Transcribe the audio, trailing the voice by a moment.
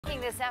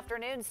This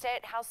afternoon,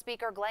 State House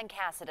Speaker Glen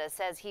Casada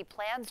says he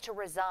plans to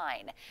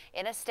resign.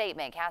 In a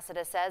statement,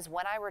 Casada says,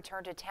 "When I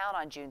return to town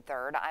on June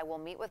 3rd, I will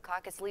meet with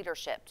caucus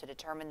leadership to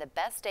determine the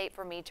best date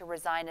for me to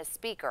resign as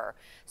Speaker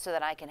so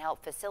that I can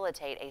help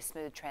facilitate a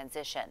smooth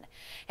transition."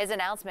 His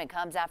announcement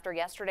comes after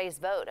yesterday's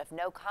vote of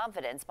no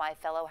confidence by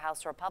fellow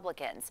House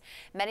Republicans.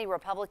 Many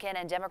Republican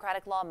and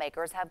Democratic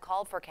lawmakers have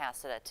called for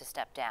Casada to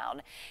step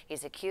down.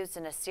 He's accused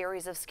in a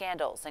series of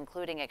scandals,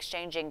 including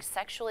exchanging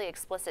sexually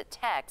explicit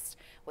texts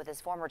with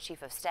his former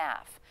chief of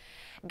staff.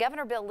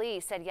 Governor Bill Lee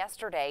said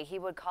yesterday he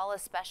would call a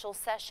special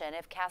session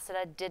if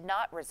Casada did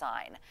not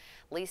resign.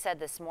 Lee said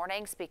this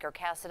morning Speaker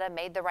Casada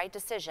made the right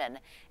decision,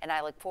 and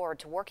I look forward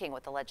to working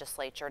with the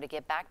legislature to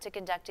get back to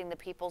conducting the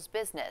people's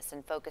business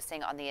and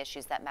focusing on the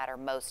issues that matter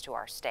most to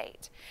our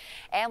state.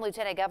 And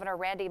Lieutenant Governor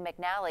Randy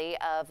McNally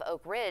of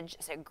Oak Ridge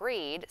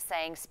agreed,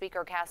 saying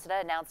Speaker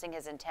Casada announcing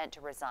his intent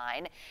to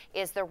resign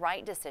is the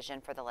right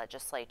decision for the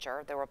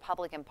legislature, the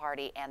Republican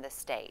Party, and the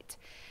state.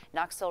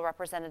 Knoxville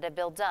Representative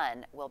Bill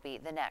Dunn will be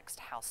the next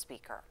House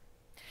Speaker.